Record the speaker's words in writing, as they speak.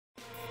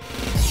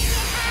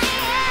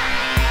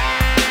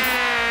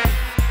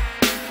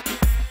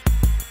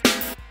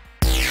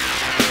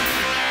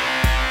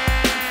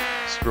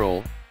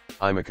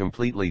I'm a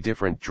completely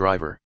different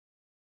driver.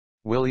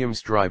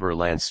 Williams driver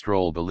Lance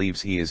Stroll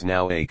believes he is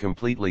now a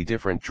completely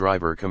different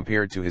driver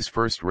compared to his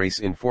first race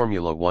in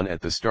Formula One at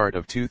the start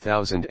of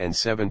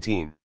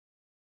 2017.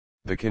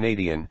 The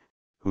Canadian,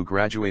 who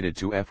graduated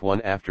to F1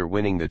 after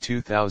winning the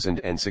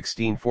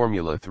 2016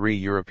 Formula 3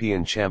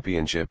 European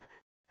Championship,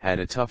 had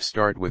a tough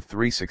start with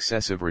 3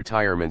 successive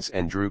retirements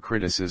and drew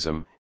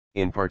criticism,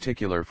 in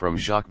particular from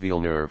Jacques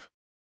Villeneuve.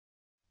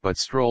 But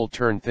Stroll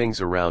turned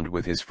things around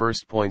with his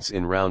first points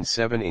in round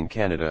 7 in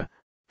Canada,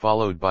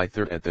 followed by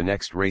third at the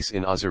next race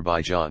in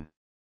Azerbaijan.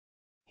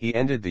 He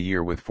ended the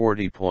year with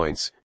 40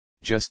 points,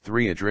 just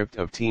 3 adrift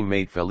of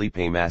teammate Felipe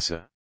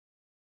Massa.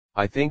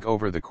 I think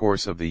over the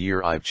course of the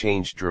year I've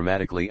changed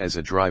dramatically as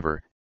a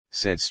driver,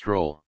 said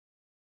Stroll.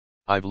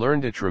 I've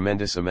learned a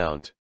tremendous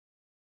amount.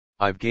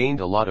 I've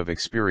gained a lot of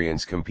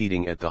experience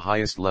competing at the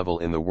highest level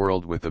in the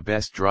world with the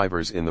best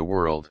drivers in the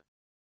world.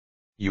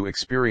 You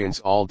experience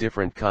all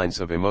different kinds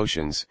of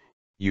emotions,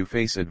 you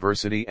face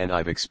adversity, and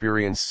I've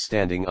experienced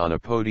standing on a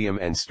podium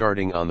and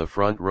starting on the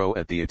front row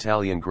at the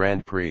Italian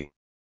Grand Prix.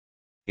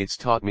 It's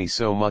taught me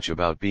so much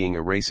about being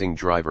a racing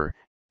driver,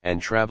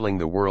 and traveling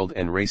the world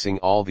and racing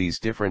all these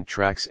different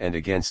tracks and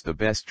against the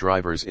best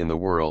drivers in the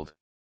world.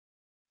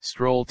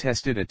 Stroll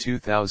tested a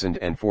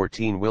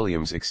 2014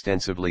 Williams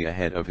extensively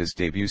ahead of his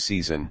debut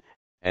season,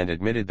 and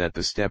admitted that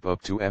the step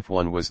up to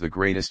F1 was the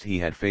greatest he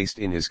had faced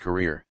in his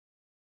career.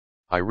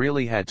 I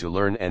really had to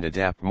learn and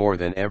adapt more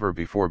than ever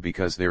before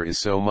because there is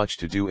so much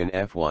to do in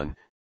F1,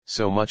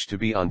 so much to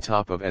be on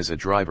top of as a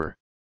driver.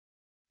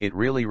 It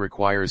really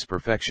requires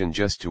perfection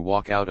just to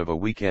walk out of a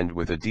weekend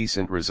with a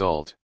decent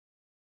result.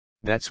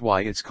 That's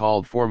why it's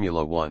called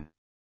Formula One.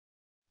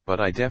 But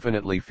I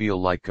definitely feel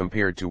like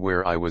compared to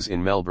where I was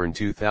in Melbourne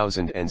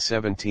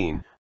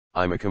 2017,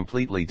 I'm a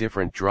completely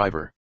different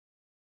driver.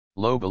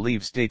 Lowe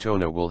believes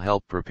Daytona will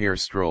help prepare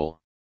Stroll.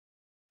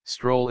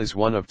 Stroll is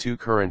one of 2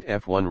 current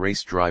F1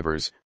 race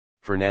drivers,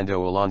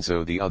 Fernando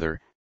Alonso the other,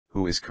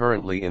 who is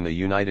currently in the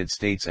United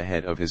States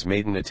ahead of his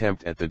maiden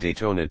attempt at the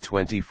Daytona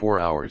 24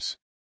 Hours.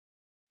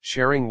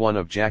 Sharing one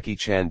of Jackie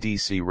Chan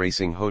DC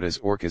Racing Hoda's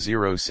Orca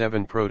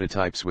 07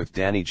 prototypes with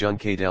Danny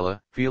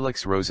Juncadella,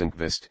 Felix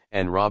Rosenqvist,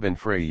 and Robin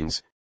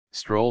Freins,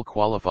 Stroll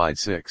qualified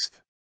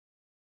 6th.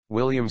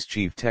 Williams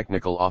Chief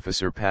Technical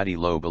Officer Paddy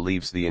Lowe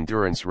believes the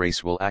endurance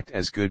race will act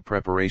as good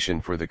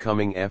preparation for the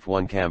coming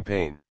F1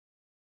 campaign.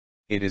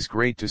 It is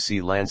great to see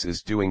Lance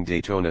is doing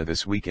Daytona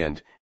this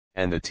weekend,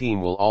 and the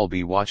team will all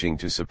be watching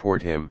to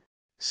support him,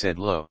 said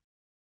Lowe.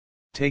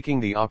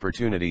 Taking the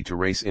opportunity to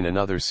race in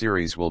another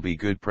series will be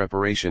good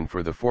preparation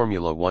for the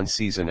Formula One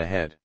season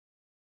ahead.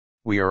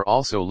 We are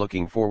also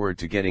looking forward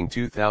to getting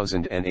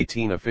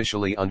 2018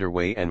 officially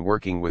underway and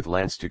working with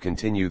Lance to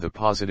continue the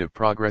positive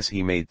progress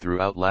he made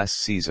throughout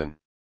last season.